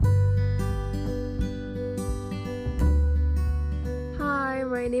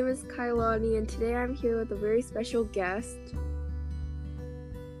my name is Kailani, and today I'm here with a very special guest.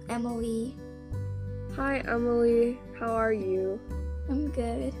 Emily. Hi, Emily. How are you? I'm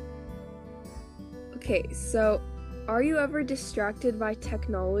good. Okay, so are you ever distracted by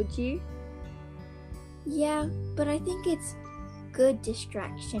technology? Yeah, but I think it's good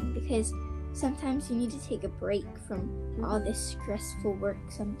distraction because sometimes you need to take a break from all this stressful work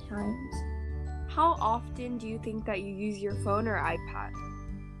sometimes. How often do you think that you use your phone or iPad?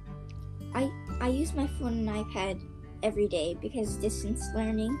 I use my phone and iPad every day because distance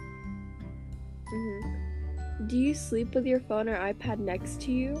learning. Do you sleep with your phone or iPad next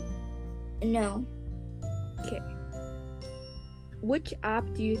to you? No. Okay. Which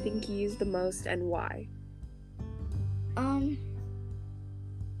app do you think you use the most and why? I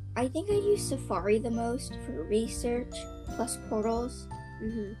think I use Safari the most for research plus portals.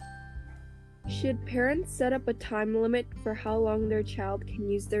 Should parents set up a time limit for how long their child can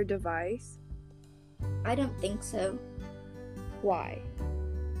use their device? I don't think so. Why?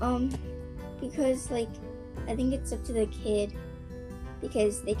 Because I think it's up to the kid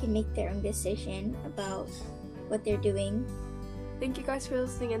because they can make their own decision about what they're doing. Thank you guys for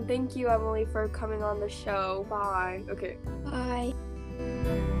listening, and thank you, Emily, for coming on the show. Bye. Okay. Bye.